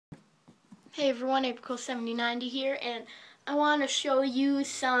Hey everyone, April7090 here, and I want to show you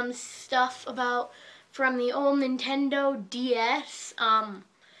some stuff from the old Nintendo DS.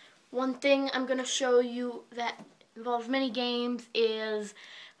 One thing I'm going to show you that involves many games is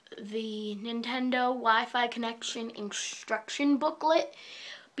the Nintendo Wi-Fi connection instruction booklet,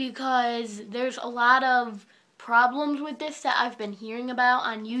 because there's a lot of problems with this that I've been hearing about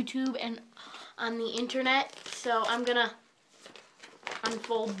on YouTube and on the internet. So I'm going to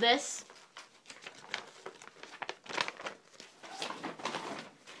unfold this.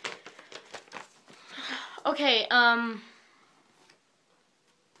 Okay,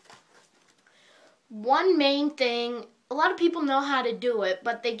 one main thing, a lot of people know how to do it,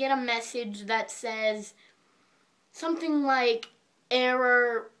 but they get a message that says something like,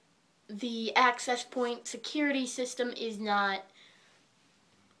 error, the access point security system is not,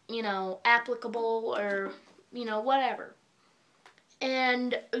 applicable, or, whatever.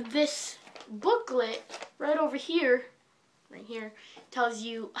 And this booklet right over here, tells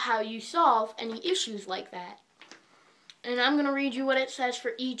you how you solve any issues like that. And I'm going to read you what it says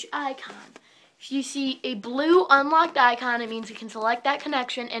for each icon. If you see a blue unlocked icon, it means you can select that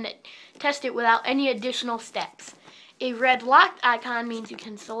connection and test it without any additional steps. A red locked icon means you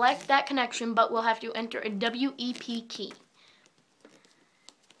can select that connection but will have to enter a WEP key.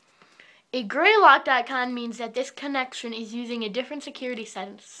 A gray locked icon means that this connection is using a different security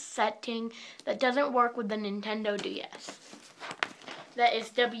setting that doesn't work with the Nintendo DS. That is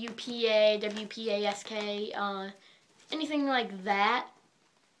WPA, WPASK, anything like that.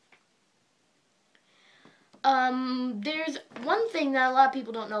 There's one thing that a lot of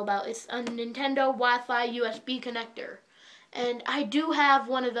people don't know about. It's a Nintendo Wi-Fi USB connector. And I do have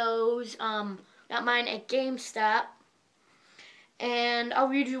one of those. Got mine at GameStop. And I'll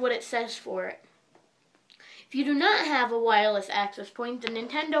read you what it says for it. If you do not have a wireless access point, the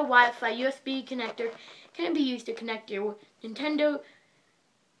Nintendo Wi-Fi USB connector can be used to connect your Nintendo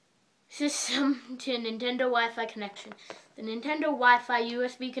system to Nintendo Wi-Fi connection. The Nintendo Wi-Fi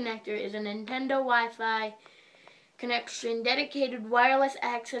USB connector is a Nintendo Wi-Fi connection dedicated wireless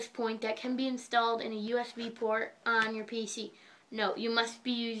access point that can be installed in a USB port on your PC. Note, you must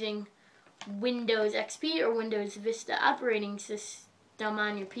be using Windows XP or Windows Vista operating system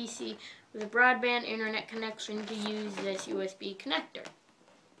on your PC with a broadband internet connection to use this USB connector.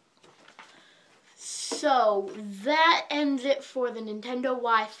 So that ends it for the Nintendo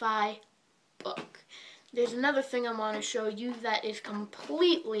Wi-Fi book. There's another thing I want to show you that is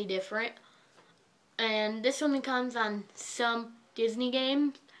completely different, and this only comes on some Disney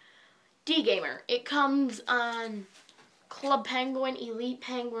games. DGamer. It comes on Club Penguin, Elite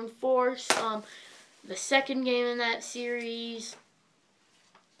Penguin Force, the second game in that series.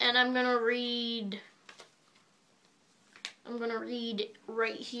 And I'm gonna read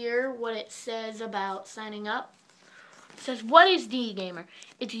right here what it says about signing up. It says, what is DGamer?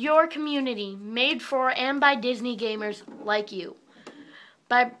 It's your community, made for and by Disney gamers like you.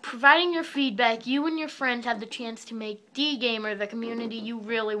 By providing your feedback, you and your friends have the chance to make DGamer the community you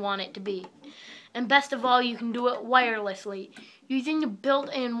really want it to be. And best of all, you can do it wirelessly. Using the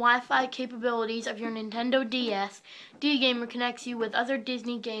built-in Wi-Fi capabilities of your Nintendo DS, DGamer connects you with other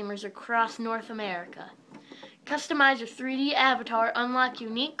Disney gamers across North America. Customize your 3D avatar, unlock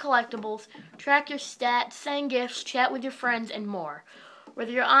unique collectibles, track your stats, send gifts, chat with your friends, and more.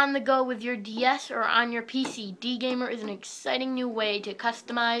 Whether you're on the go with your DS or on your PC, DGamer is an exciting new way to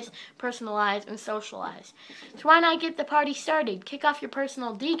customize, personalize, and socialize. So why not get the party started? Kick off your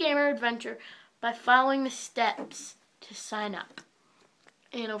personal DGamer adventure by following the steps to sign up.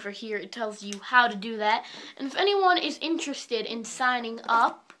 And over here it tells you how to do that. And if anyone is interested in signing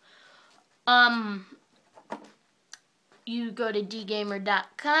up, you go to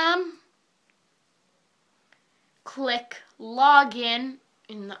DGamer.com, click login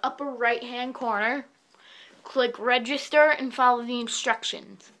in the upper right hand corner, click register, and follow the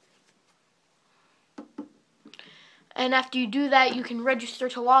instructions. And after you do that, you can register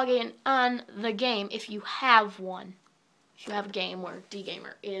to log in on the game if you have one. If you have a game where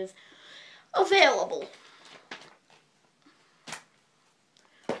DGamer is available.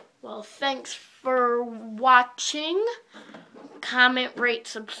 Well, thanks for watching. Comment, rate,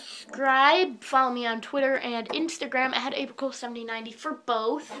 subscribe. Follow me on Twitter and Instagram at April7090 for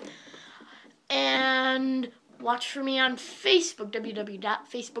both. And watch for me on Facebook,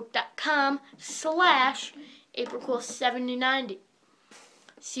 www.facebook.com/April7090.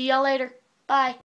 See y'all later. Bye.